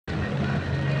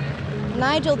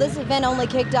Nigel, this event only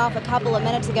kicked off a couple of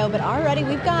minutes ago, but already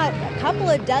we've got a couple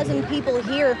of dozen people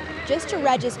here just to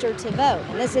register to vote.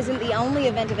 And this isn't the only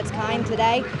event of its kind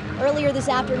today. Earlier this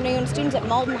afternoon, students at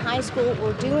Malden High School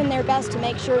were doing their best to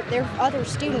make sure their other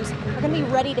students are going to be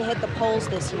ready to hit the polls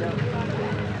this year.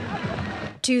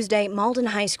 Tuesday, Malden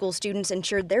High School students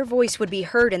ensured their voice would be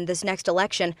heard in this next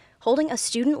election, holding a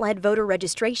student-led voter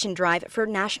registration drive for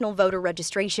National Voter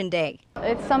Registration Day.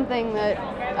 It's something that,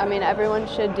 everyone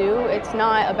should do. It's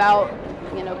not about,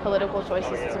 political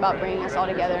choices. It's about bringing us all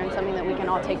together and something that we can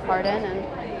all take part in.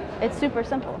 And it's super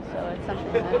simple, so it's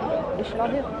something that we should all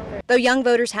do. Though young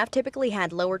voters have typically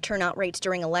had lower turnout rates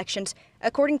during elections,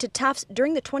 according to Tufts,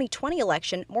 during the 2020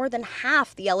 election, more than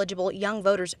half the eligible young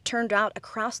voters turned out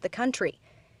across the country.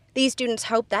 These students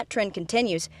hope that trend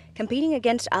continues, competing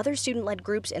against other student-led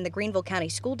groups in the Greenville County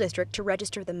School District to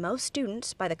register the most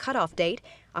students by the cutoff date,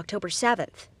 October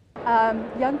 7th.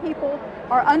 Young people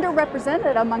are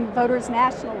underrepresented among voters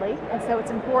nationally, and so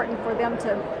it's important for them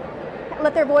to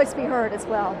let their voice be heard as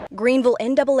well. Greenville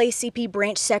NAACP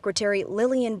Branch Secretary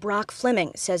Lillian Brock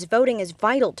Fleming says voting is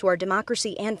vital to our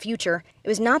democracy and future. It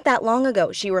was not that long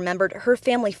ago, she remembered, her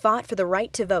family fought for the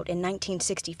right to vote in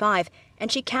 1965,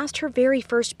 and she cast her very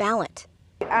first ballot.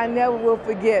 I never will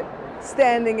forget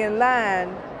standing in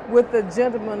line with a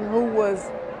gentleman who was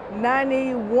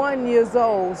 91 years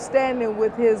old, standing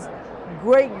with his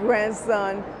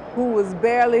great-grandson who was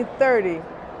barely 30,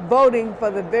 voting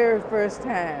for the very first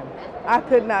time. I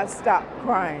could not stop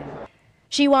crying.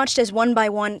 She watched as one by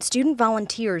one student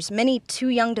volunteers, many too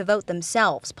young to vote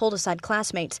themselves, pulled aside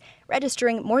classmates,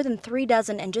 registering more than 3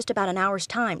 dozen in just about an hour's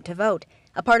time to vote,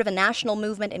 a part of a national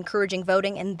movement encouraging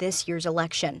voting in this year's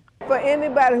election. For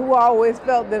anybody who always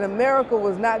felt that America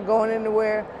was not going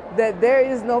anywhere, that there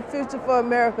is no future for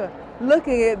America,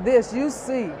 looking at this, you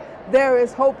see there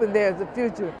is hope and there's a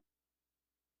future.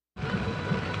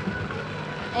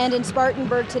 And in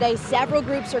Spartanburg today, several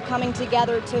groups are coming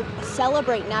together to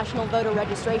celebrate National Voter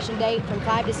Registration Day from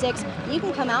 5 to 6. You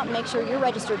can come out and make sure you're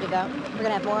registered to vote. We're going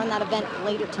to have more on that event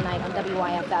later tonight on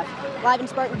WYFF. Live in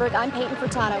Spartanburg, I'm Peyton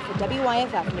Furtado for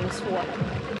WYFF News 4.